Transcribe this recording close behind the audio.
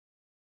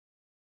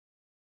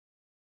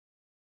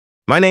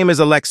My name is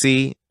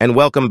Alexey, and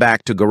welcome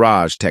back to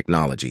Garage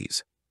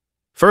Technologies.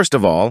 First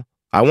of all,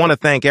 I want to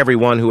thank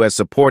everyone who has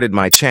supported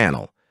my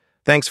channel.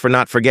 Thanks for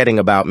not forgetting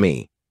about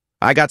me.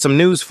 I got some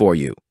news for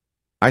you.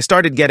 I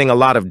started getting a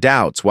lot of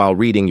doubts while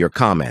reading your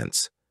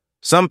comments.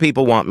 Some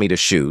people want me to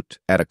shoot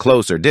at a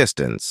closer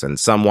distance, and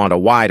some want a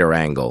wider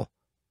angle.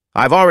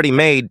 I've already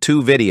made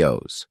 2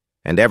 videos,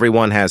 and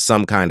everyone has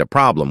some kind of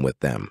problem with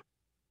them.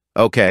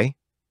 Okay,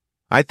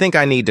 I think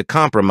I need to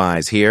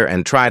compromise here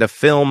and try to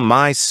film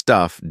my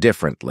stuff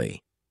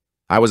differently.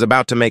 I was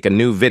about to make a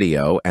new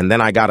video, and then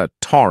I got a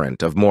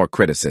torrent of more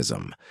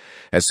criticism.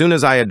 As soon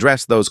as I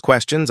addressed those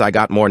questions, I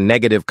got more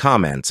negative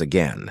comments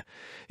again.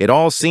 It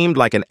all seemed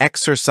like an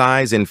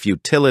exercise in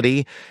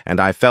futility, and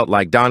I felt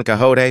like Don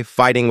Quixote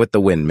fighting with the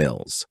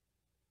windmills.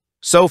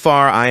 So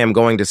far, I am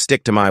going to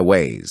stick to my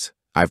ways.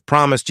 I've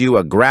promised you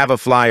a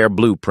Graviflyer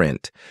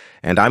blueprint,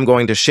 and I'm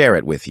going to share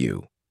it with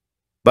you.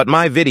 But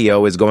my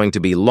video is going to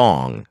be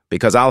long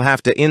because I'll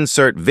have to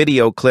insert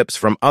video clips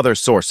from other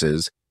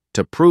sources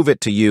to prove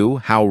it to you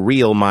how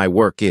real my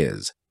work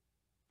is.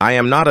 I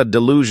am not a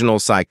delusional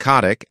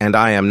psychotic, and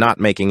I am not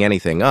making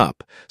anything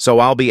up, so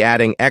I'll be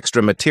adding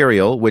extra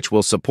material which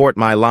will support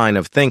my line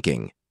of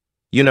thinking.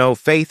 You know,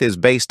 faith is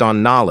based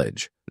on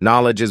knowledge,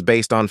 knowledge is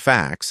based on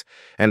facts,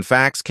 and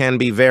facts can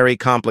be very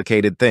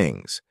complicated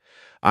things.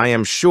 I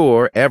am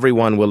sure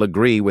everyone will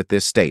agree with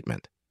this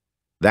statement.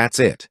 That's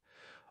it.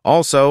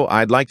 Also,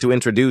 I'd like to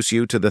introduce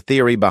you to the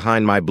theory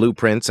behind my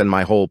blueprints and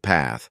my whole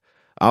path.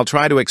 I'll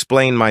try to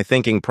explain my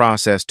thinking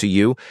process to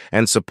you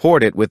and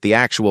support it with the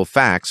actual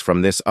facts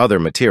from this other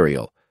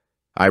material.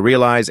 I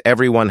realize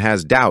everyone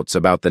has doubts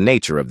about the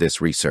nature of this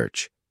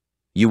research.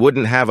 You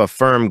wouldn't have a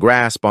firm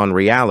grasp on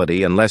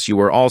reality unless you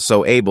were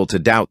also able to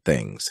doubt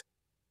things.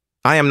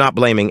 I am not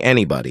blaming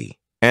anybody,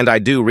 and I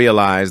do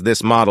realize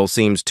this model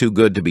seems too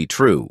good to be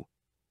true.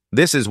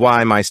 This is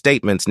why my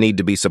statements need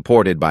to be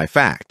supported by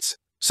facts.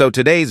 So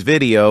today's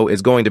video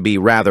is going to be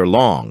rather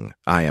long,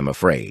 I am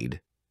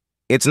afraid.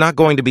 It's not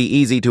going to be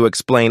easy to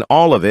explain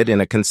all of it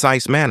in a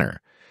concise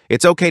manner.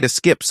 It's okay to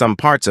skip some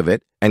parts of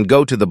it and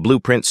go to the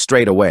blueprint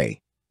straight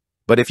away.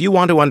 But if you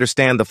want to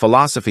understand the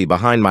philosophy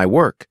behind my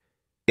work,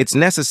 it's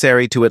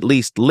necessary to at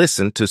least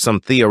listen to some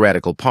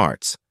theoretical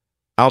parts.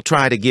 I'll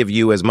try to give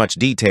you as much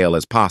detail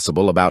as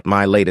possible about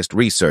my latest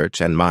research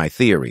and my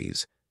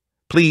theories.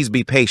 Please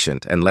be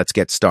patient and let's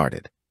get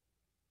started.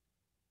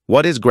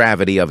 What is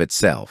gravity of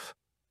itself?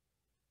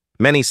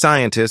 Many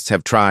scientists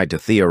have tried to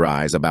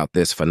theorize about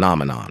this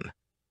phenomenon.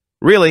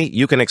 Really,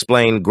 you can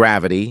explain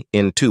gravity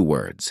in 2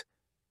 words.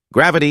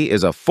 Gravity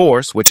is a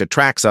force which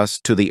attracts us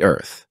to the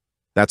Earth.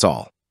 That's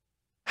all.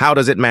 How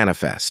does it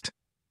manifest?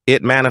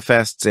 It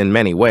manifests in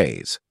many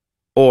ways.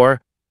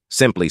 Or,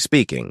 simply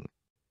speaking,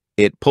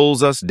 it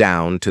pulls us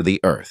down to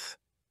the Earth.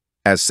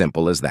 As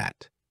simple as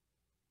that.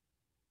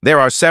 There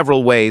are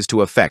several ways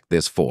to affect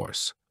this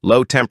force.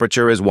 Low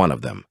temperature is one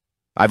of them.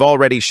 I've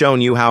already shown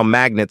you how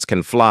magnets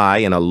can fly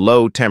in a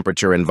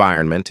low-temperature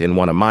environment in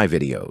one of my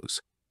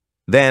videos.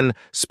 Then,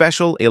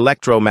 special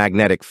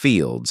electromagnetic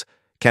fields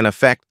can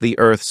affect the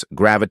Earth's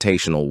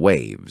gravitational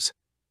waves.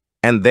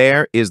 And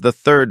there is the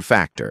third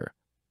factor.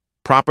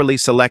 Properly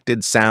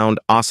selected sound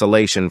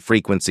oscillation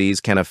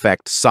frequencies can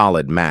affect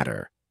solid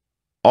matter.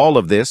 All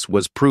of this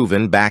was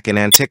proven back in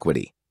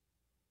antiquity.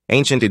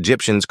 Ancient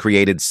Egyptians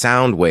created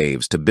sound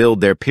waves to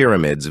build their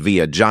pyramids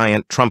via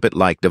giant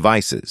trumpet-like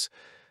devices.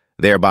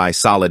 Thereby,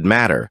 solid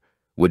matter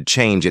would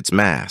change its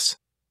mass.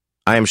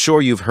 I am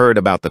sure you've heard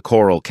about the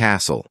Coral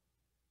Castle.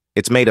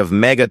 It's made of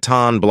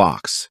megaton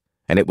blocks,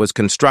 and it was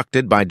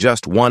constructed by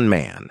just one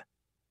man.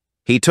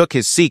 He took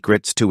his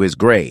secrets to his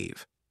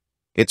grave.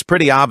 It's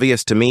pretty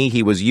obvious to me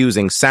he was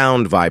using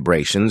sound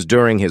vibrations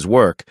during his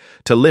work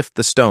to lift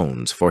the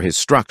stones for his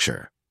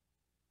structure.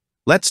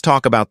 Let's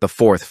talk about the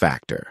fourth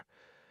factor.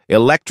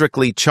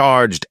 Electrically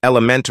charged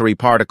elementary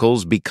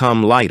particles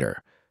become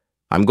lighter.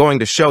 I'm going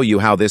to show you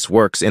how this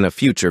works in a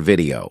future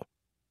video.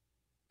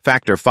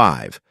 Factor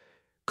 5.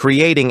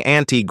 Creating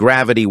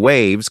anti-gravity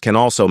waves can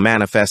also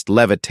manifest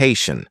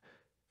levitation.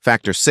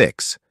 Factor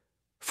 6.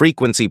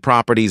 Frequency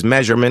properties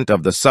measurement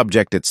of the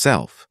subject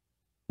itself.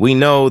 We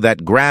know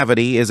that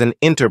gravity is an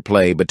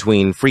interplay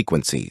between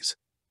frequencies.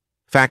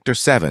 Factor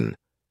 7.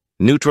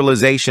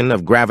 Neutralization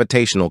of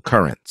gravitational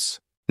currents.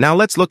 Now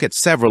let's look at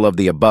several of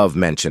the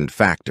above-mentioned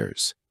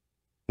factors.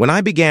 When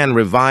I began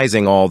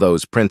revising all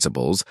those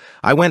principles,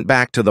 I went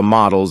back to the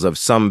models of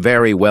some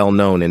very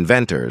well-known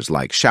inventors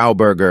like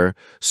Schauberger,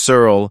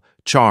 Searle,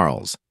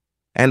 Charles.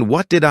 And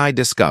what did I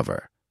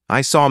discover?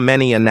 I saw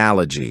many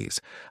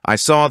analogies. I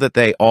saw that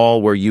they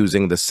all were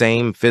using the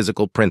same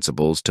physical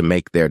principles to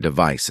make their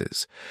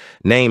devices.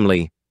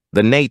 Namely,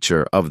 the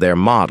nature of their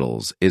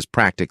models is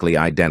practically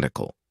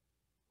identical.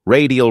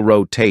 Radial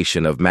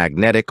rotation of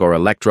magnetic or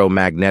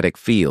electromagnetic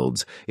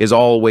fields is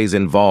always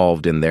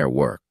involved in their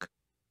work.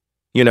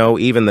 You know,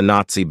 even the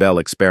Nazi Bell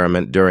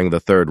experiment during the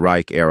Third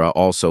Reich era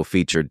also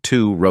featured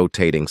 2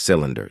 rotating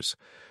cylinders.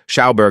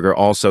 Schauberger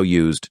also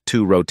used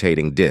 2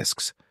 rotating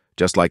discs,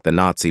 just like the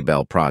Nazi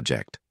Bell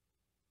project.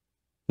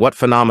 What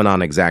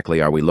phenomenon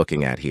exactly are we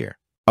looking at here?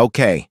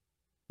 Okay,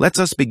 Let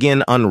us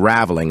begin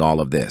unraveling all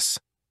of this.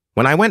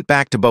 When I went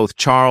back to both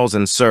Charles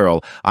and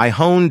Searle, I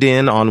honed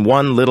in on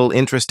one little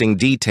interesting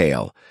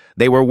detail.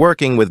 They were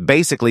working with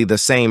basically the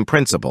same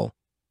principle.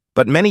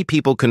 But many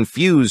people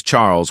confuse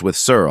Charles with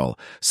Searle.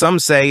 Some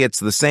say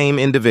it's the same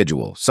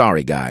individual.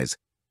 Sorry, guys.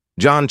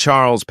 John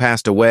Charles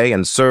passed away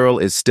and Searle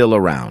is still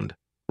around.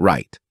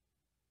 Right.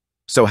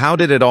 So how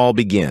did it all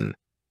begin?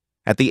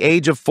 At the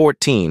age of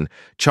 14,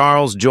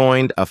 Charles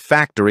joined a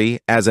factory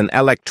as an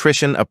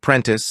electrician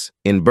apprentice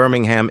in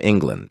Birmingham,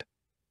 England.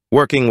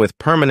 Working with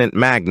permanent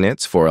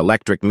magnets for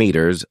electric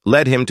meters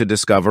led him to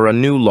discover a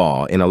new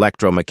law in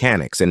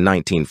electromechanics in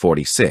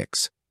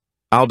 1946.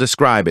 I'll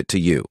describe it to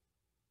you.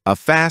 A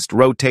fast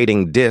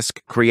rotating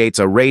disk creates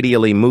a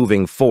radially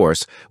moving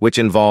force which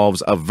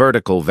involves a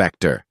vertical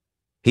vector.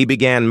 He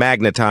began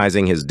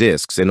magnetizing his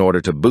disks in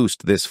order to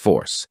boost this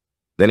force.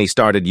 Then he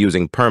started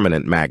using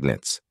permanent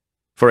magnets.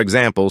 For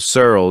example,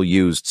 Searle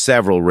used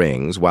several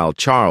rings while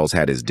Charles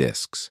had his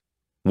disks.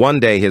 One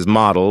day his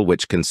model,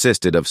 which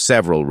consisted of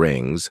several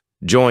rings,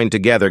 joined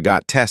together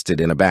got tested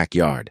in a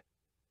backyard.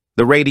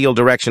 The radial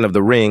direction of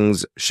the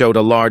rings showed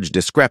a large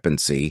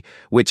discrepancy,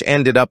 which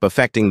ended up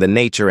affecting the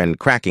nature and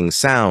cracking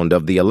sound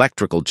of the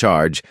electrical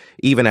charge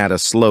even at a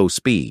slow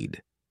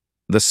speed.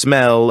 The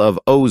smell of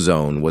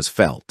ozone was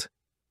felt.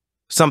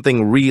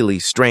 Something really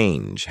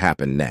strange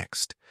happened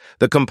next.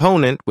 The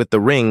component with the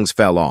rings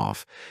fell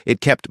off.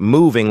 It kept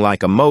moving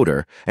like a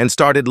motor and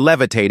started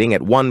levitating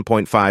at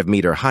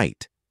 1.5-meter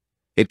height.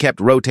 It kept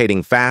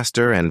rotating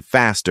faster and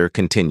faster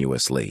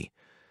continuously.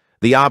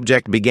 The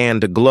object began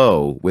to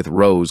glow with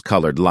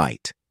rose-colored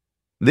light.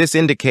 This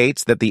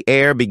indicates that the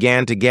air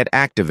began to get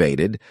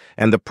activated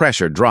and the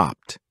pressure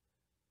dropped.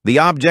 The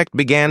object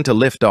began to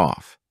lift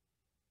off.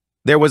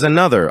 There was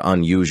another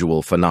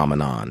unusual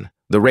phenomenon.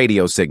 The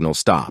radio signal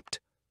stopped.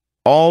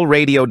 All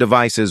radio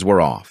devices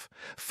were off.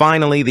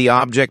 Finally, the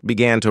object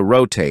began to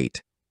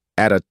rotate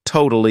at a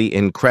totally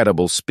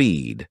incredible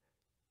speed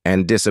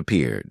and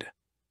disappeared.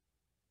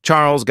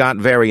 Charles got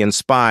very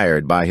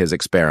inspired by his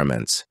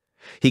experiments.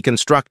 He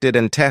constructed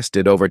and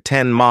tested over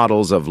 10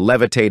 models of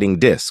levitating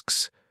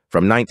disks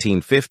from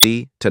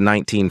 1950 to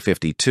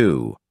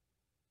 1952.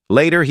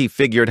 Later, he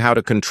figured how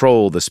to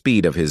control the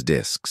speed of his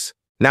disks.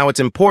 Now, it's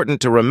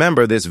important to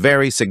remember this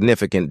very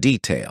significant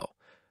detail.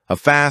 A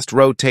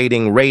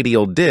fast-rotating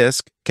radial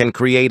disk can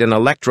create an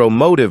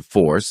electromotive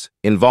force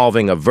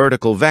involving a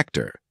vertical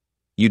vector.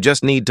 You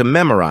just need to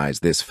memorize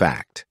this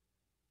fact.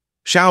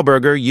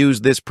 Schauberger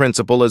used this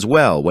principle as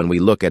well when we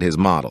look at his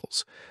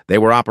models. They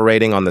were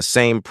operating on the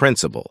same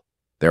principle.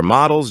 Their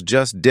models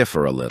just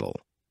differ a little.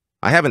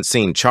 I haven't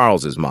seen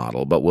Charles's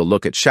model, but we'll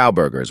look at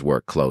Schauberger's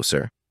work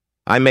closer.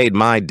 I made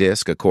my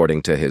disk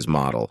according to his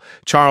model.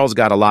 Charles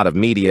got a lot of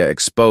media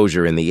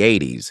exposure in the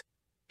 80s.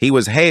 He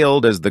was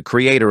hailed as the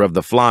creator of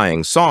the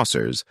flying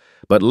saucers,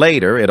 but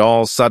later it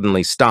all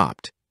suddenly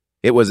stopped.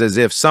 It was as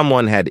if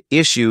someone had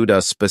issued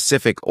a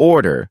specific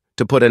order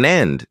to put an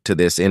end to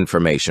this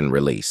information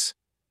release.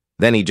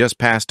 Then he just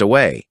passed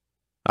away.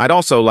 I'd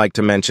also like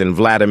to mention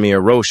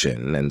Vladimir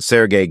Roshin and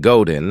Sergei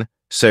Godin,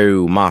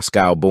 two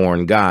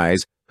Moscow-born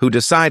guys who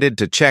decided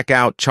to check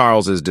out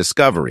Charles's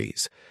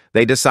discoveries.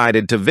 They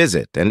decided to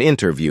visit and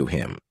interview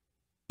him.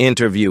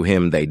 Interview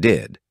him they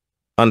did.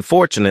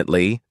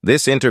 Unfortunately,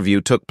 this interview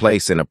took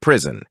place in a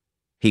prison.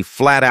 He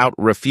flat out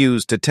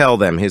refused to tell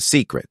them his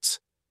secrets.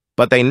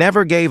 But they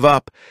never gave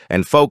up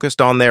and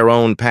focused on their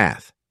own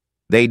path.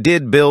 They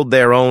did build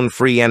their own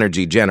free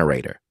energy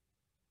generator.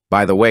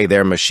 By the way,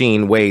 their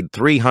machine weighed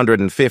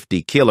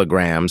 350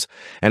 kilograms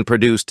and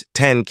produced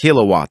 10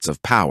 kilowatts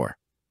of power.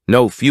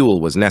 No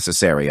fuel was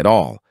necessary at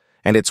all,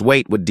 and its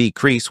weight would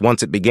decrease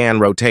once it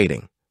began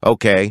rotating.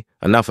 Okay,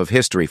 enough of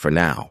history for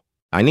now.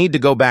 I need to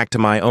go back to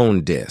my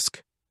own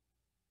disk.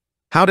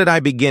 How did I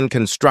begin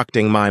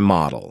constructing my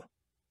model?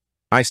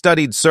 I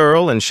studied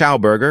Searle and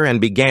Schauberger and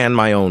began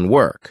my own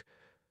work.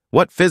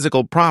 What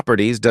physical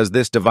properties does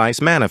this device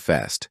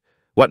manifest?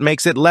 What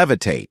makes it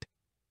levitate?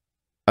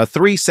 A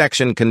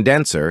 3-section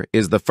condenser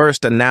is the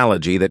first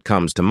analogy that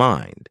comes to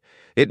mind.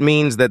 It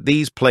means that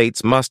these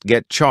plates must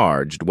get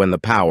charged when the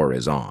power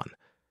is on.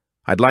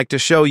 I'd like to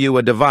show you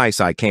a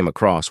device I came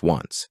across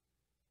once.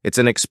 It's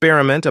an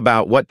experiment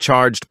about what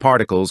charged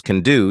particles can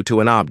do to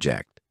an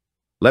object.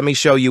 Let me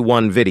show you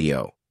one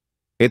video.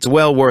 It's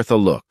well worth a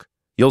look.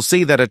 You'll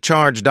see that a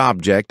charged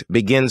object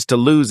begins to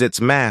lose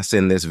its mass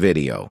in this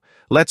video.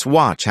 Let's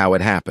watch how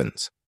it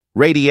happens.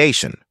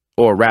 Radiation,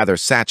 or rather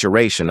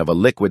saturation of a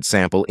liquid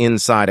sample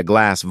inside a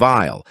glass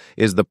vial,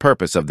 is the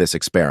purpose of this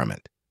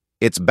experiment.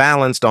 It's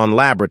balanced on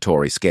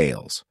laboratory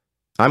scales.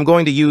 I'm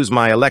going to use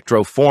my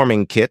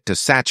electroforming kit to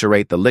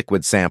saturate the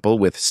liquid sample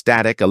with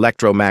static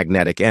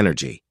electromagnetic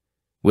energy.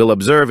 We'll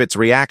observe its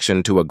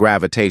reaction to a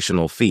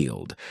gravitational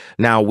field.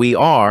 Now, we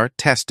are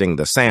testing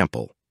the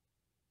sample.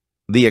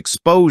 The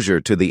exposure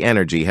to the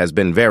energy has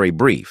been very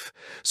brief,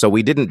 so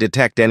we didn't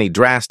detect any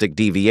drastic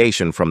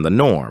deviation from the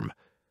norm,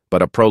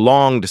 but a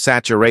prolonged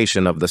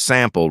saturation of the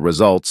sample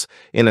results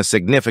in a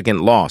significant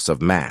loss of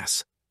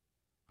mass.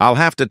 I'll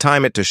have to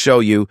time it to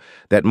show you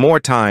that more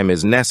time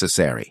is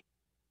necessary.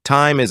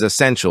 Time is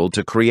essential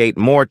to create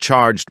more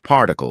charged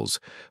particles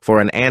for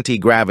an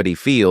anti-gravity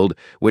field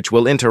which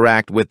will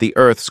interact with the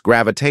Earth's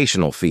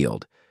gravitational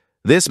field.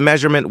 This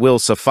measurement will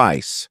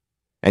suffice,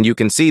 and you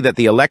can see that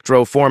the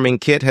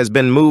electroforming kit has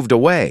been moved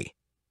away.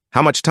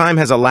 How much time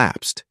has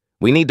elapsed?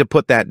 We need to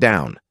put that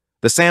down.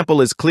 The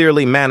sample is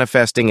clearly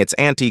manifesting its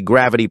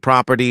anti-gravity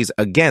properties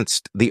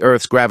against the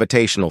Earth's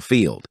gravitational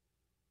field.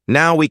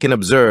 Now we can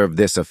observe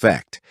this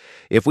effect.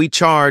 If we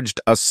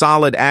charged a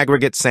solid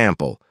aggregate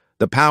sample,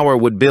 the power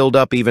would build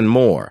up even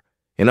more.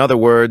 In other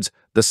words,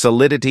 the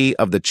solidity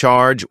of the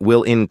charge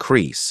will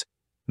increase.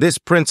 This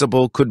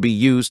principle could be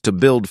used to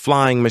build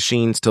flying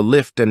machines to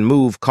lift and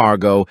move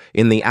cargo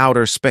in the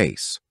outer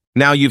space.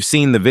 Now you've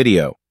seen the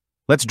video.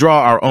 Let's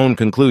draw our own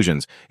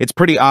conclusions. It's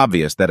pretty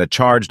obvious that a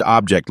charged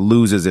object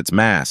loses its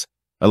mass.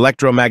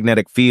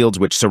 Electromagnetic fields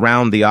which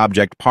surround the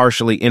object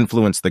partially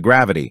influence the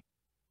gravity.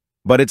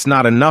 But it's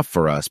not enough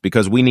for us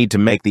because we need to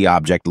make the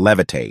object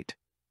levitate.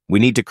 We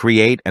need to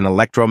create an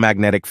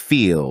electromagnetic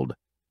field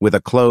with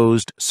a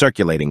closed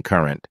circulating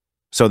current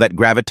so that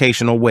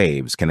gravitational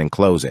waves can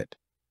enclose it.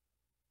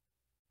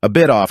 A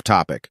bit off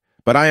topic,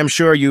 but I am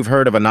sure you've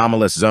heard of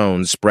anomalous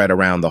zones spread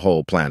around the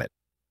whole planet.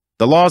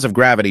 The laws of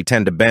gravity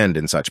tend to bend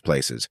in such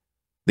places.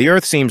 The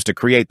Earth seems to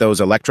create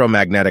those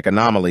electromagnetic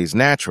anomalies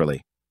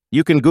naturally.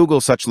 You can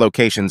Google such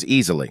locations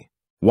easily.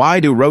 Why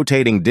do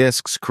rotating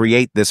disks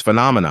create this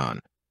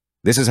phenomenon?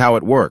 This is how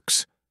it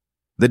works.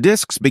 The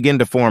disks begin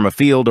to form a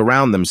field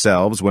around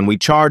themselves when we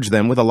charge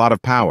them with a lot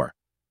of power.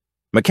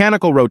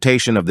 Mechanical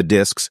rotation of the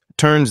disks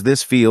turns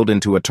this field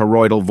into a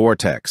toroidal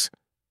vortex.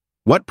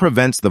 What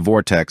prevents the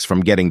vortex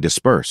from getting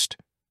dispersed?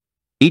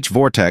 Each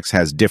vortex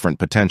has different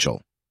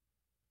potential.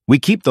 We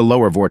keep the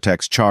lower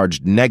vortex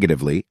charged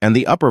negatively and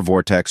the upper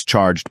vortex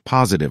charged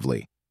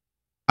positively.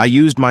 I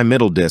used my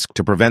middle disk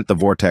to prevent the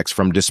vortex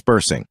from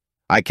dispersing.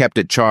 I kept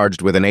it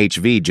charged with an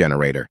HV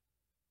generator.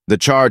 The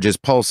charge is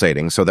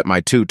pulsating so that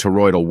my two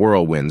toroidal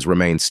whirlwinds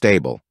remain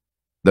stable.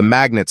 The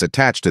magnets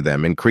attached to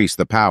them increase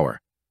the power.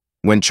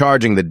 When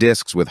charging the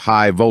disks with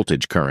high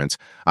voltage currents,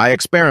 I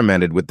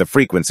experimented with the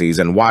frequencies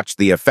and watched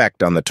the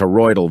effect on the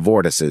toroidal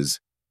vortices.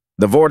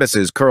 The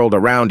vortices curled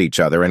around each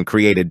other and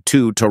created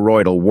two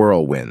toroidal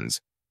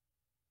whirlwinds.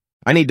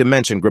 I need to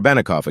mention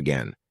Grebennikov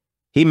again.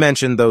 He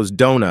mentioned those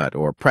donut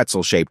or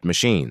pretzel-shaped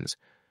machines.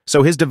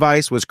 So his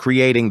device was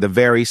creating the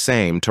very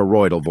same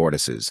toroidal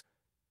vortices.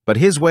 But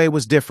his way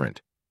was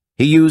different.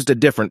 He used a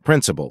different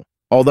principle,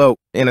 although,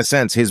 in a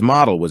sense, his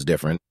model was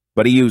different,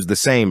 but he used the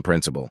same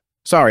principle.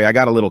 Sorry, I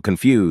got a little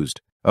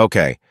confused.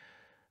 Okay,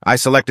 I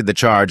selected the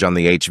charge on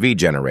the HV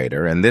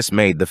generator, and this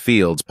made the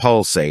fields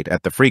pulsate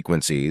at the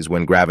frequencies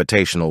when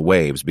gravitational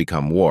waves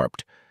become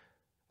warped.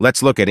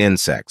 Let's look at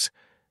insects.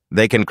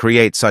 They can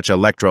create such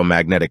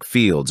electromagnetic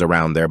fields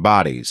around their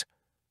bodies.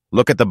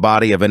 Look at the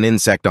body of an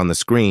insect on the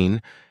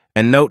screen,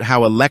 and note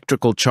how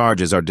electrical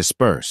charges are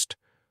dispersed.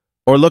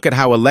 Or look at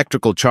how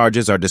electrical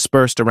charges are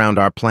dispersed around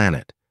our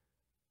planet.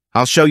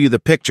 I'll show you the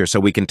picture so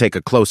we can take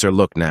a closer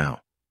look now.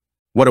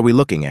 What are we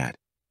looking at?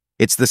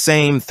 It's the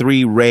same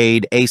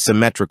three-rayed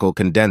asymmetrical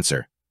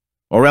condenser.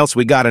 Or else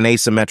we got an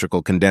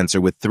asymmetrical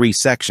condenser with three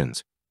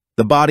sections.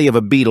 The body of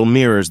a beetle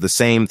mirrors the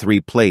same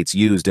three plates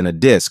used in a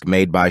disc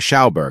made by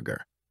Schauberger.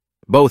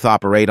 Both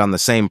operate on the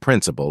same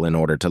principle in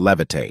order to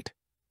levitate.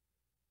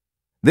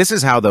 This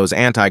is how those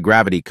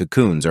anti-gravity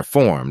cocoons are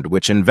formed,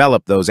 which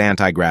envelop those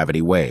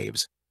anti-gravity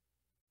waves.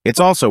 It's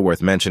also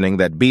worth mentioning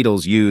that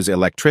beetles use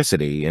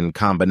electricity in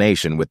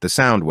combination with the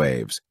sound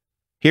waves.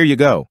 Here you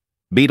go.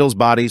 Beetles'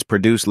 bodies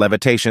produce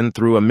levitation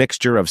through a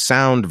mixture of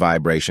sound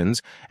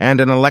vibrations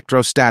and an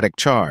electrostatic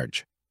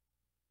charge.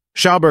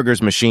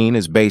 Schauberger's machine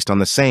is based on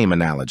the same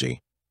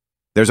analogy.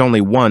 There's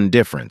only one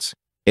difference.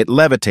 It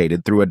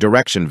levitated through a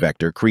direction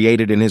vector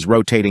created in his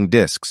rotating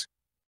disks.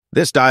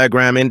 This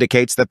diagram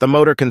indicates that the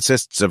motor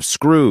consists of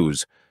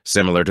screws,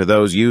 similar to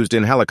those used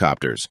in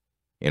helicopters.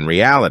 In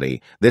reality,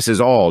 this is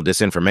all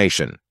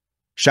disinformation.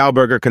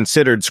 Schauberger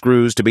considered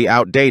screws to be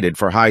outdated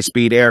for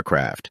high-speed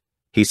aircraft.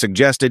 He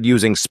suggested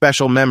using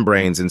special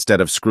membranes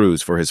instead of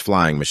screws for his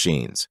flying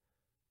machines.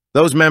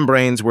 Those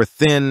membranes were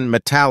thin,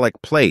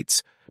 metallic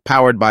plates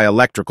powered by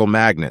electrical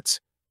magnets.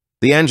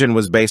 The engine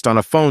was based on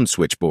a phone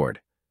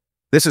switchboard.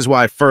 This is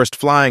why first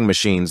flying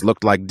machines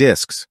looked like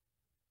discs.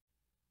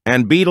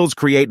 And beetles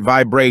create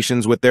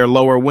vibrations with their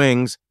lower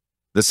wings.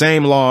 The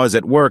same law is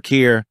at work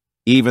here,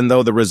 even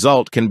though the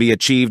result can be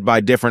achieved by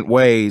different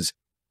ways.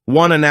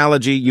 One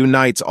analogy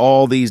unites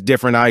all these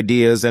different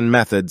ideas and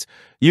methods.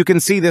 You can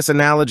see this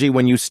analogy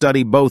when you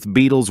study both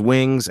beetles'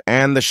 wings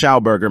and the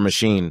Schauberger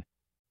machine.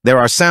 There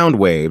are sound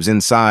waves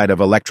inside of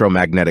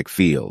electromagnetic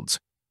fields.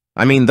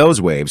 I mean,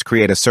 those waves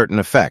create a certain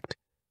effect.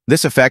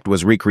 This effect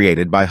was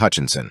recreated by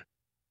Hutchinson.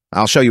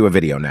 I'll show you a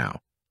video now.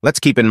 Let's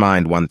keep in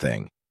mind one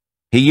thing.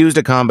 He used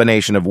a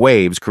combination of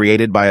waves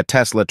created by a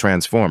Tesla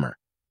transformer.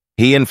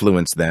 He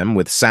influenced them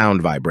with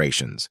sound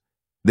vibrations.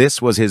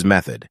 This was his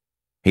method.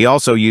 He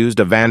also used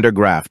a Van der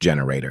Graaf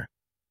generator.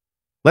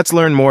 Let's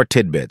learn more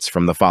tidbits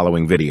from the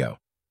following video.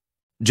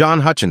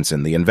 John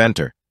Hutchinson, the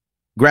inventor.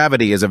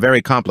 Gravity is a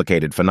very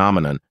complicated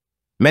phenomenon.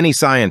 Many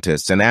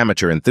scientists and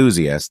amateur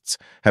enthusiasts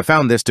have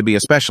found this to be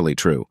especially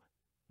true.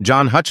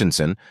 John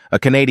Hutchinson, a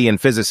Canadian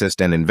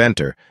physicist and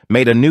inventor,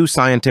 made a new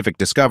scientific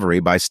discovery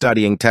by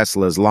studying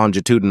Tesla's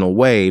longitudinal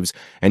waves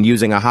and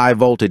using a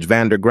high-voltage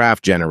Van der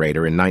Graaf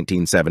generator in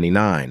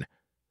 1979.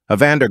 A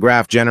Van der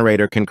Graaf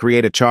generator can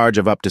create a charge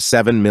of up to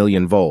 7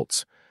 million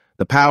volts.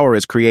 The power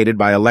is created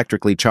by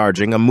electrically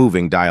charging a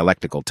moving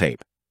dielectrical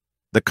tape.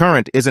 The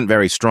current isn't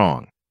very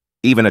strong.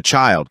 Even a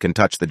child can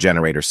touch the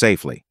generator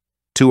safely.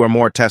 2 or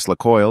more Tesla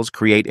coils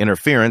create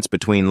interference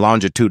between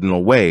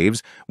longitudinal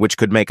waves, which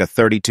could make a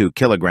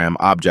 32-kilogram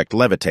object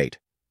levitate.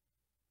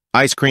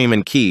 Ice cream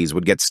and keys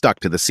would get stuck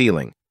to the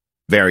ceiling.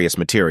 Various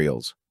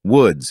materials,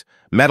 woods,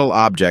 metal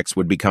objects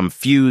would become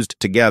fused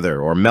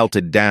together or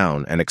melted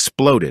down and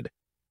exploded.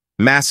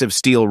 Massive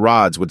steel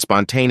rods would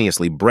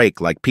spontaneously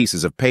break like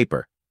pieces of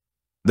paper.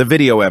 The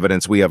video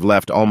evidence we have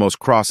left almost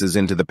crosses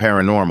into the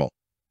paranormal.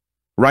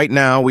 Right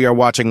now, we are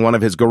watching one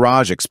of his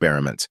garage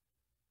experiments.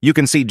 You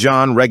can see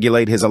John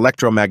regulate his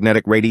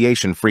electromagnetic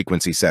radiation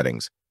frequency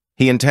settings.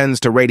 He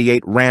intends to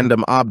radiate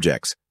random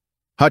objects.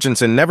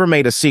 Hutchinson never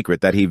made a secret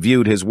that he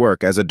viewed his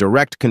work as a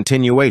direct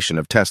continuation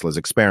of Tesla's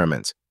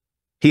experiments.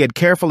 He had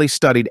carefully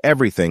studied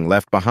everything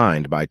left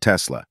behind by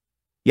Tesla.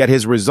 Yet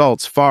his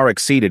results far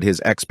exceeded his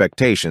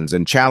expectations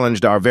and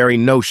challenged our very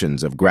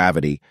notions of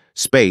gravity,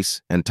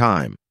 space, and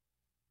time.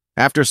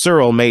 After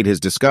Searle made his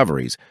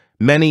discoveries,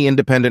 many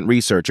independent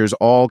researchers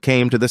all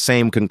came to the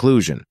same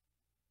conclusion.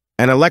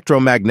 An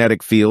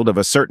electromagnetic field of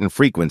a certain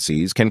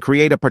frequencies can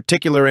create a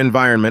particular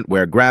environment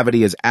where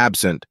gravity is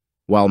absent,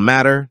 while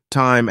matter,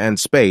 time, and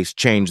space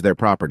change their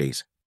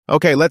properties.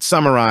 Okay, let's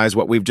summarize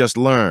what we've just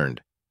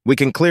learned. We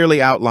can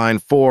clearly outline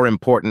 4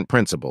 important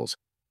principles.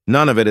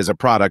 None of it is a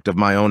product of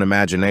my own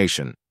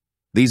imagination.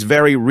 These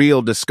very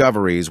real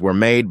discoveries were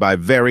made by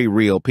very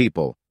real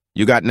people.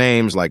 You got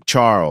names like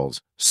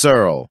Charles,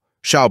 Searle,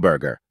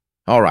 Schauberger.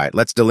 All right,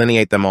 let's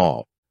delineate them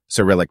all.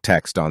 Cyrillic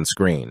text on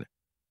screen.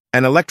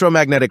 An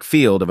electromagnetic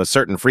field of a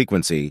certain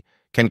frequency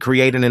can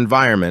create an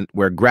environment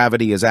where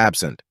gravity is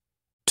absent.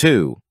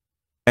 2.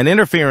 An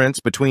interference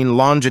between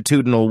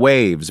longitudinal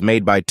waves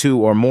made by 2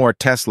 or more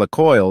Tesla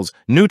coils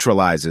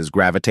neutralizes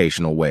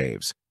gravitational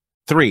waves.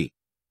 3.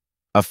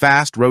 A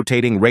fast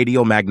rotating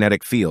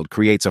radiomagnetic field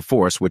creates a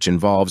force which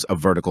involves a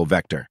vertical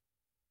vector.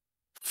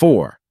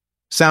 4.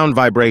 Sound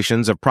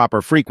vibrations of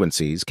proper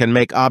frequencies can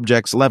make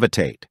objects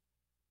levitate.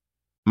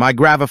 My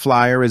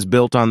Graviflyer is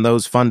built on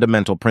those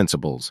fundamental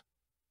principles.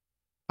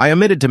 I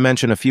omitted to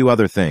mention a few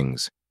other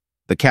things: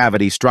 the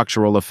cavity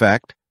structural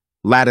effect,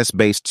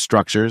 lattice-based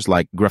structures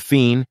like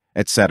graphene,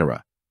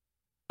 etc.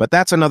 But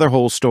that's another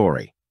whole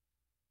story.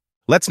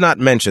 Let's not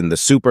mention the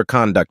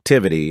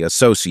superconductivity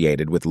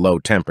associated with low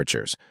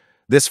temperatures.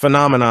 This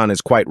phenomenon is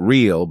quite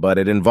real, but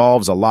it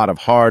involves a lot of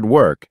hard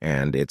work,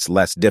 and it's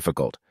less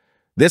difficult.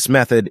 This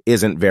method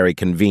isn't very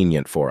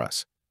convenient for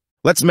us.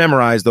 Let's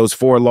memorize those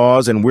 4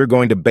 laws, and we're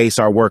going to base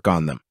our work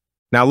on them.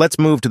 Now let's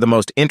move to the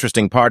most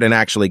interesting part and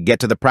actually get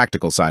to the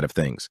practical side of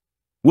things.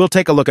 We'll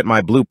take a look at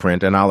my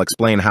blueprint, and I'll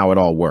explain how it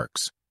all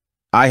works.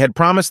 I had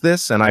promised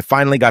this, and I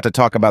finally got to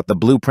talk about the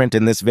blueprint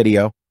in this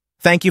video.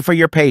 Thank you for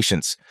your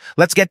patience.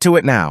 Let's get to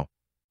it now.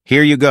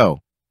 Here you go.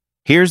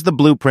 Here's the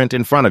blueprint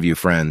in front of you,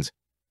 friends.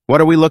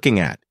 What are we looking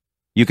at?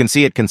 You can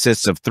see it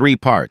consists of 3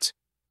 parts.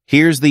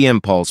 Here's the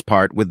impulse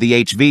part with the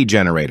HV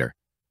generator.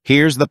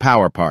 Here's the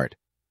power part.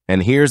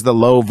 And here's the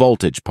low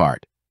voltage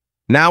part.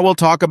 Now we'll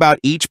talk about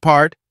each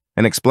part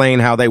and explain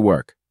how they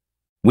work.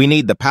 We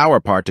need the power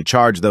part to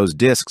charge those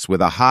disks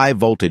with a high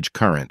voltage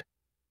current.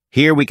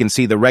 Here we can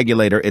see the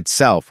regulator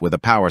itself with a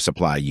power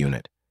supply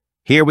unit.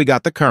 Here we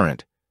got the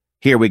current.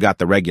 Here we got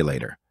the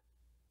regulator.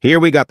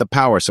 Here we got the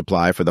power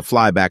supply for the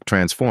flyback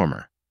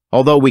transformer,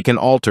 although we can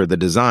alter the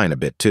design a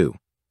bit too.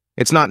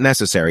 It's not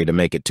necessary to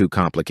make it too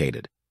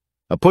complicated.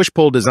 A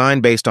push-pull design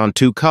based on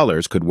 2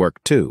 colors could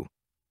work too,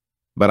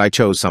 but I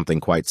chose something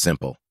quite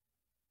simple.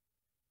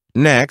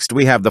 Next,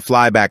 we have the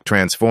flyback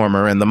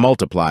transformer and the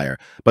multiplier,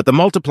 but the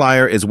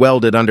multiplier is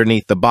welded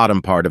underneath the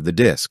bottom part of the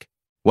disk.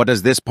 What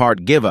does this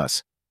part give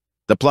us?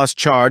 The plus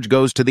charge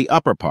goes to the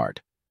upper part.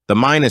 The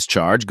minus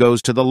charge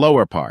goes to the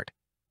lower part.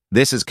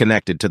 This is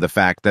connected to the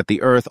fact that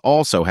the Earth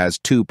also has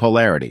 2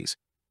 polarities.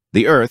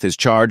 The Earth is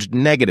charged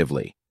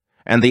negatively,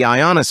 and the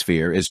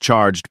ionosphere is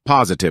charged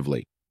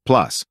positively,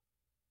 plus.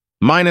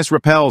 Minus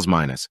repels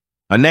minus.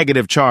 A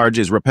negative charge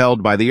is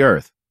repelled by the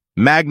Earth.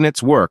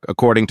 Magnets work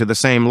according to the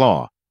same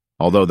law.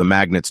 Although the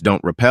magnets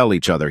don't repel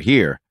each other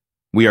here,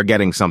 we are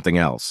getting something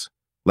else.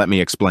 Let me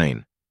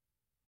explain.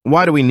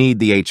 Why do we need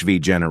the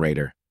HV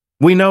generator?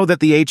 We know that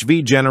the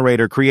HV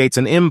generator creates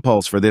an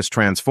impulse for this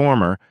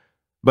transformer,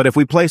 but if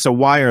we place a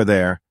wire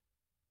there,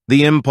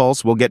 the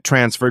impulse will get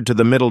transferred to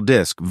the middle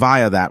disk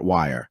via that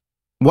wire.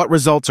 What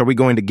results are we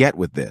going to get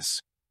with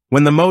this?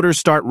 When the motors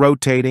start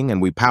rotating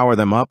and we power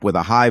them up with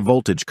a high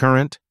voltage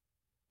current,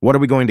 what are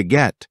we going to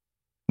get?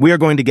 We are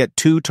going to get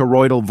 2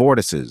 toroidal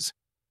vortices.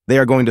 They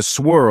are going to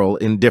swirl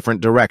in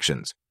different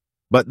directions.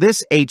 But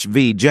this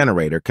HV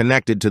generator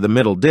connected to the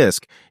middle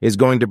disk is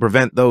going to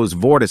prevent those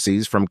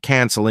vortices from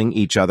canceling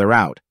each other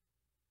out.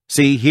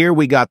 See, here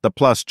we got the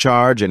plus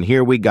charge and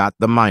here we got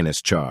the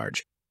minus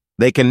charge.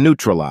 They can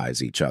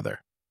neutralize each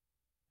other.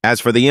 As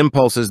for the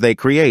impulses they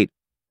create,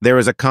 there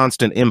is a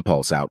constant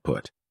impulse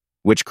output,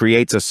 which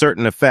creates a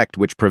certain effect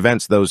which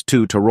prevents those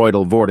two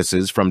toroidal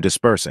vortices from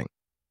dispersing.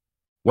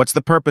 What's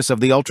the purpose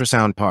of the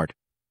ultrasound part?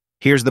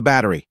 Here's the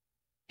battery.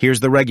 Here's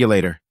the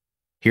regulator.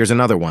 Here's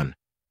another one.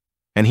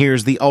 And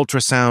here's the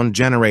ultrasound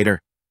generator.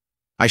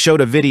 I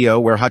showed a video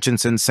where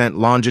Hutchinson sent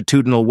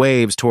longitudinal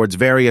waves towards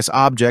various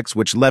objects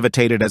which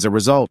levitated as a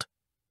result.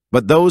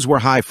 But those were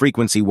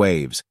high-frequency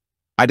waves.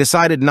 I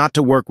decided not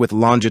to work with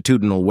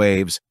longitudinal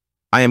waves.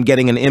 I am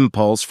getting an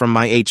impulse from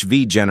my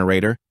HV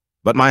generator,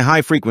 but my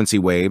high-frequency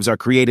waves are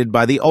created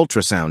by the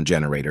ultrasound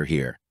generator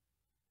here.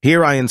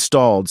 Here I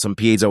installed some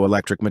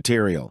piezoelectric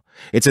material.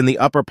 It's in the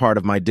upper part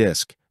of my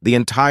disc. The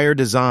entire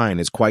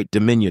design is quite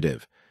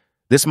diminutive.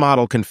 This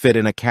model can fit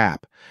in a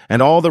cap,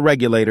 and all the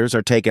regulators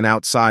are taken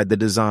outside the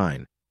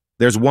design.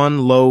 There's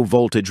one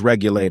low-voltage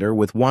regulator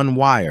with one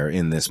wire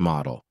in this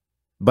model,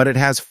 but it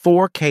has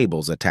 4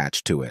 cables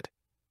attached to it.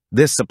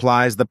 This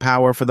supplies the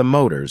power for the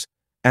motors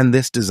and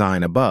this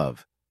design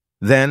above.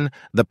 Then,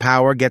 the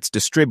power gets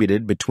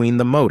distributed between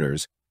the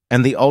motors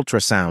and the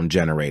ultrasound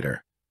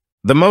generator.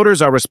 The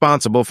motors are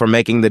responsible for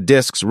making the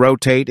discs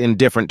rotate in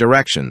different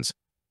directions.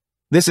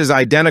 This is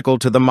identical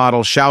to the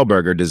model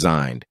Schauberger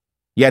designed,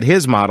 yet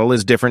his model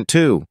is different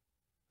too.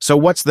 So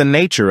what's the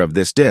nature of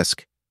this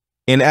disc?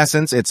 In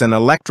essence, it's an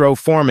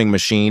electro-forming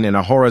machine in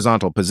a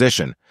horizontal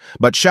position,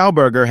 but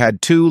Schauberger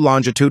had 2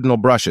 longitudinal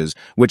brushes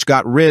which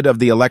got rid of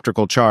the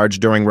electrical charge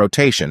during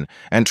rotation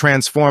and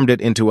transformed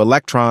it into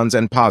electrons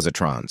and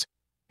positrons.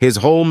 His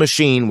whole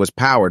machine was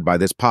powered by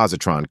this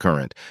positron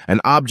current.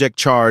 An object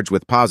charged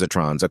with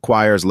positrons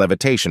acquires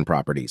levitation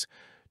properties.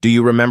 Do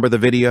you remember the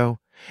video?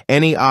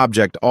 Any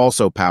object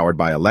also powered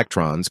by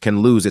electrons can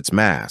lose its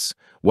mass.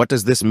 What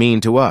does this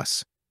mean to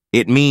us?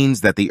 It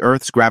means that the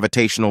Earth's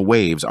gravitational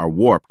waves are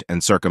warped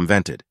and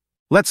circumvented.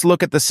 Let's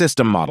look at the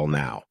system model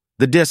now.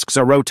 The disks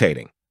are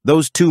rotating.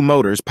 Those 2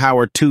 motors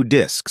power 2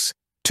 disks.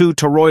 2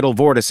 toroidal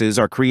vortices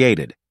are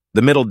created.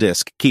 The middle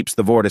disk keeps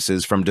the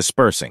vortices from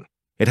dispersing.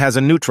 It has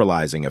a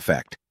neutralizing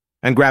effect,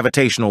 and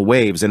gravitational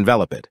waves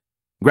envelop it.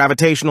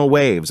 Gravitational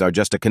waves are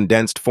just a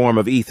condensed form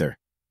of ether.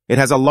 It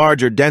has a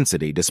larger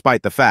density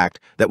despite the fact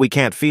that we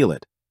can't feel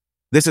it.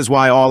 This is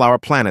why all our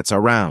planets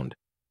are round.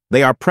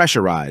 They are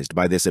pressurized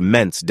by this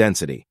immense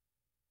density.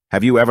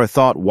 Have you ever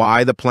thought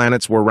why the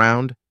planets were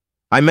round?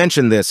 I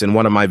mentioned this in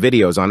one of my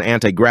videos on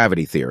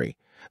anti-gravity theory.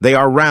 They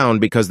are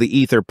round because the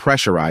ether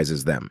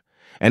pressurizes them,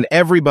 and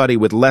everybody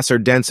with lesser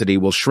density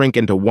will shrink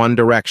into one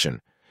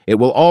direction. It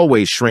will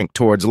always shrink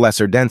towards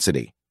lesser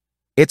density.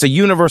 It's a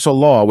universal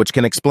law which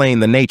can explain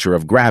the nature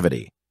of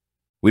gravity.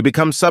 We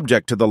become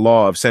subject to the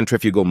law of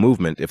centrifugal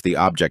movement if the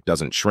object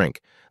doesn't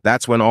shrink.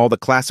 That's when all the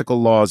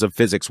classical laws of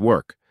physics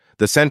work.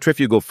 The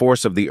centrifugal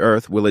force of the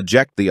Earth will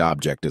eject the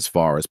object as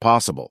far as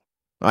possible.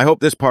 I hope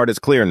this part is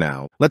clear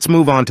now. Let's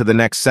move on to the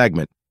next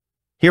segment.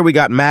 Here we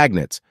got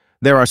magnets.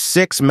 There are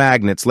 6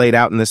 magnets laid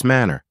out in this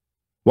manner.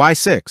 Why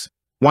 6?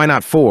 Why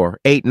not 4,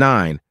 8,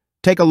 9?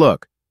 Take a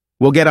look.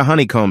 We'll get a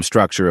honeycomb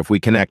structure if we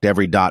connect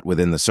every dot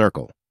within the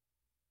circle.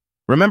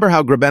 Remember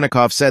how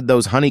Grebennikov said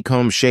those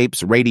honeycomb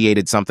shapes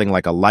radiated something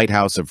like a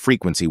lighthouse of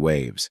frequency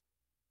waves?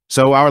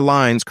 So our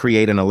lines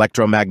create an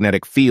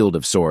electromagnetic field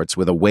of sorts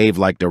with a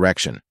wave-like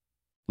direction.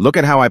 Look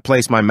at how I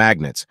place my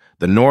magnets.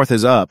 The north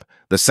is up,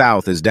 the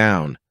south is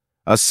down.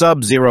 A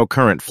sub-zero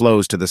current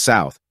flows to the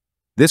south.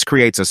 This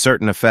creates a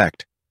certain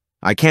effect.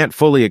 I can't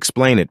fully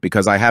explain it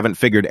because I haven't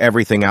figured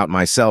everything out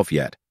myself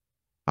yet.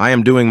 I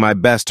am doing my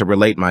best to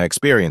relate my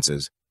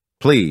experiences.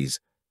 Please,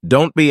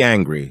 don't be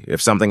angry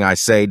if something I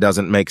say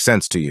doesn't make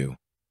sense to you.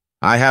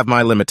 I have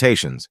my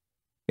limitations.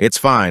 It's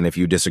fine if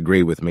you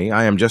disagree with me.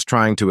 I am just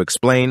trying to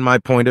explain my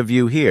point of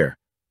view here.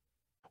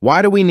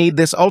 Why do we need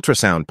this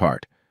ultrasound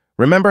part?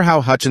 Remember how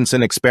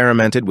Hutchinson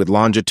experimented with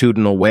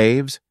longitudinal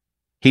waves?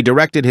 He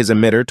directed his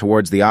emitter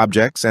towards the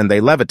objects and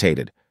they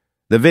levitated.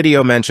 The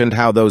video mentioned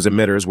how those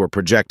emitters were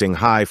projecting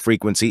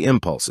high-frequency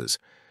impulses.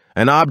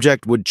 An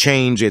object would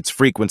change its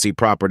frequency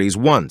properties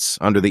once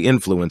under the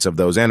influence of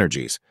those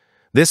energies.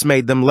 This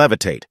made them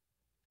levitate.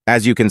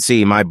 As you can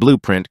see, my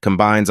blueprint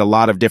combines a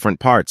lot of different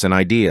parts and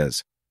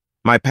ideas.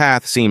 My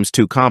path seems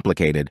too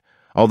complicated,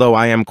 although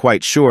I am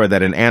quite sure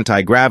that an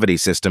anti-gravity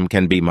system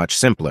can be much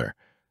simpler.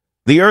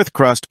 The Earth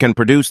crust can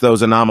produce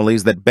those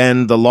anomalies that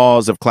bend the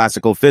laws of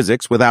classical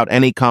physics without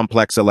any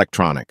complex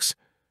electronics.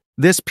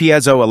 This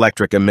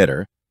piezoelectric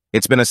emitter,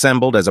 it's been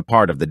assembled as a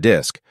part of the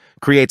disk,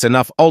 creates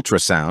enough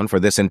ultrasound for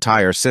this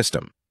entire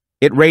system.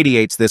 It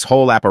radiates this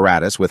whole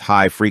apparatus with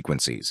high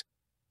frequencies.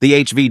 The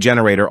HV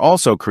generator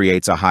also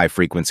creates a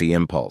high-frequency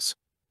impulse.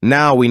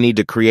 Now we need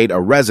to create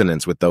a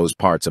resonance with those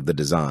parts of the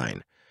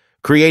design.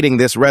 Creating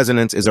this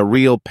resonance is a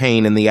real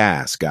pain in the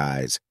ass,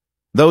 guys.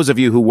 Those of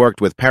you who worked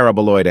with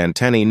paraboloid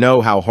antennae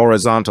know how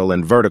horizontal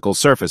and vertical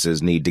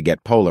surfaces need to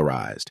get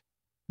polarized.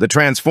 The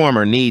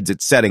transformer needs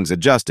its settings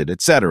adjusted,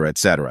 etc.,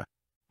 etc.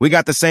 We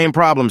got the same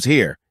problems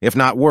here, if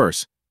not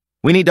worse.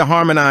 We need to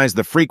harmonize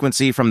the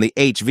frequency from the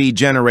HV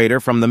generator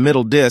from the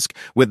middle disk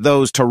with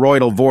those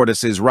toroidal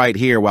vortices right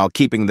here while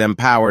keeping them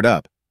powered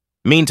up.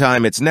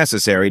 Meantime, it's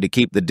necessary to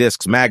keep the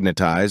disks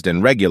magnetized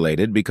and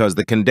regulated because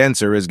the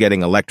condenser is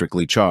getting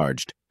electrically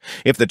charged.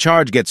 If the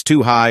charge gets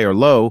too high or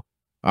low,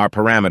 our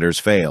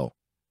parameters fail.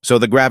 So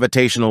the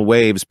gravitational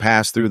waves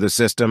pass through the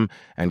system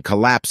and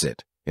collapse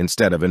it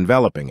instead of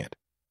enveloping it.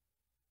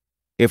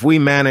 If we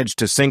manage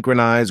to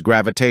synchronize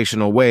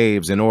gravitational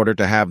waves in order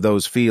to have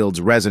those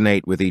fields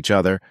resonate with each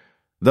other,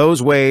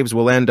 those waves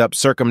will end up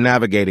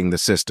circumnavigating the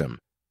system,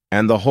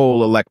 and the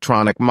whole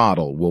electronic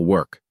model will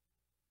work.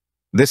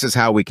 This is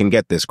how we can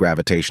get this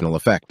gravitational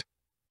effect.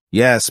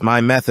 Yes,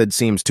 my method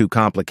seems too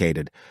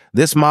complicated.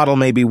 This model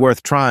may be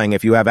worth trying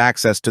if you have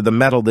access to the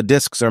metal the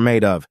disks are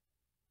made of.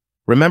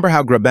 Remember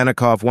how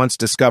Grebennikov once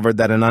discovered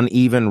that an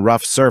uneven,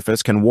 rough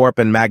surface can warp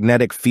a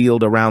magnetic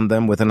field around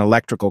them with an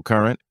electrical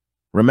current?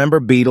 Remember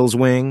beetles'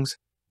 wings?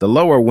 The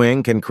lower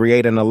wing can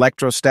create an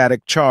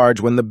electrostatic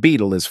charge when the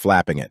beetle is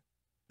flapping it.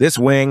 This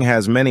wing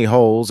has many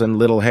holes and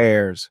little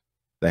hairs.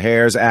 The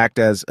hairs act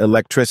as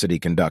electricity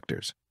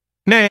conductors.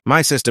 Nay,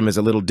 my system is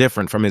a little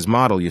different from his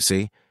model, you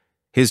see.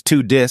 His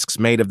two discs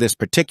made of this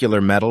particular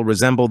metal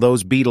resemble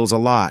those beetles a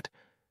lot.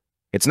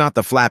 It's not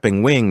the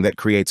flapping wing that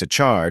creates a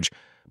charge,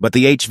 but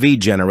the HV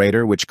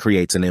generator which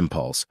creates an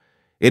impulse.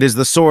 It is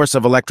the source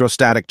of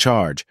electrostatic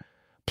charge.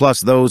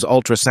 Plus those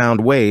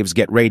ultrasound waves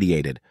get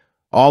radiated.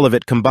 All of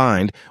it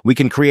combined, we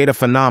can create a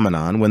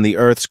phenomenon when the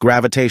Earth's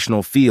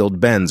gravitational field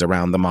bends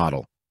around the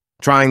model.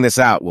 Trying this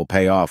out will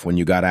pay off when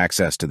you got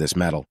access to this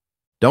metal.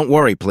 Don't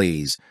worry,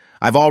 please.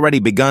 I've already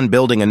begun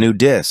building a new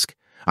disk.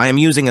 I am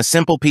using a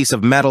simple piece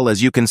of metal,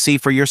 as you can see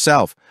for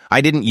yourself.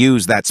 I didn't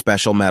use that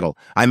special metal.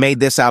 I made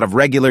this out of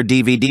regular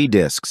DVD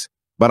discs.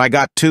 But I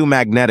got two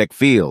magnetic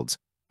fields.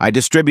 I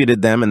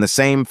distributed them in the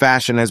same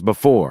fashion as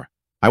before.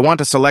 I want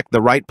to select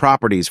the right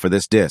properties for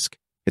this disk.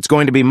 It's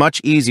going to be much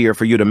easier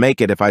for you to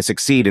make it if I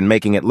succeed in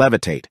making it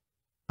levitate.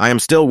 I am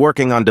still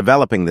working on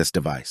developing this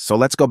device, so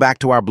let's go back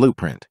to our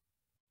blueprint.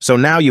 So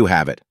now you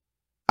have it.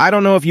 I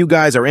don't know if you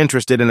guys are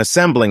interested in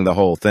assembling the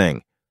whole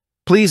thing.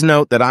 Please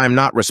note that I am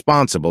not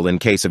responsible in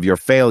case of your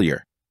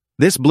failure.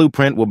 This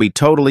blueprint will be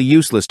totally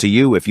useless to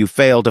you if you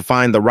fail to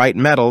find the right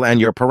metal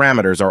and your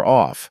parameters are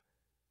off.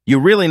 You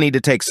really need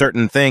to take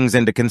certain things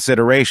into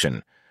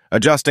consideration.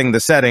 Adjusting the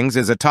settings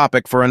is a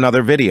topic for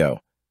another video.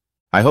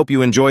 I hope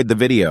you enjoyed the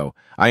video.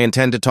 I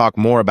intend to talk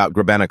more about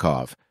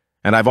Grebennikov,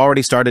 and I've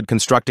already started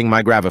constructing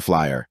my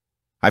Graviflyer.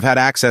 I've had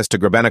access to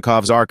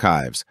Grebennikov's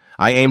archives.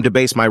 I aim to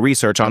base my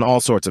research on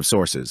all sorts of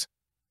sources.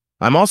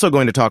 I'm also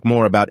going to talk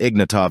more about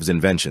Ignatov's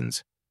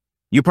inventions.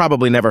 You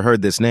probably never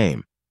heard this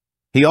name.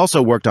 He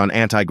also worked on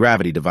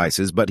anti-gravity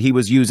devices, but he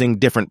was using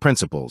different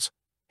principles.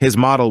 His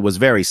model was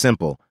very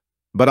simple,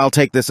 but I'll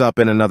take this up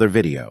in another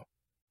video.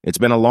 It's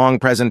been a long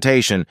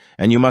presentation,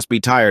 and you must be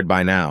tired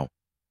by now.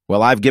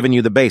 Well, I've given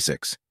you the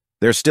basics.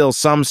 There's still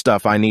some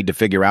stuff I need to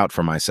figure out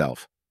for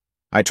myself.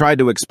 I tried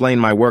to explain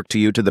my work to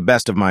you to the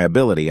best of my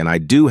ability, and I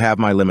do have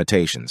my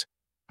limitations.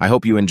 I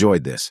hope you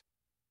enjoyed this.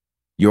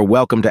 You're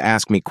welcome to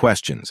ask me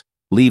questions.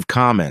 Leave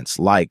comments,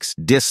 likes,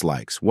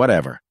 dislikes,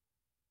 whatever.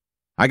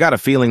 I got a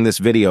feeling this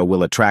video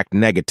will attract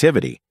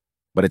negativity,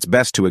 but it's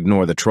best to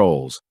ignore the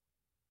trolls.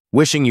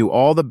 Wishing you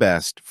all the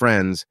best,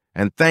 friends,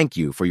 and thank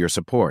you for your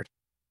support.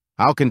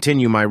 I'll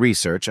continue my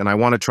research, and I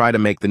want to try to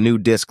make the new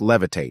disc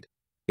levitate.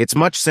 It's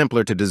much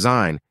simpler to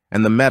design,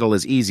 and the metal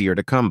is easier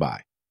to come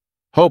by.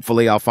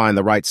 Hopefully, I'll find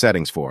the right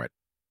settings for it.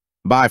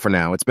 Bye for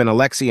now. It's been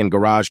Alexey and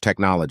Garage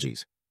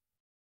Technologies.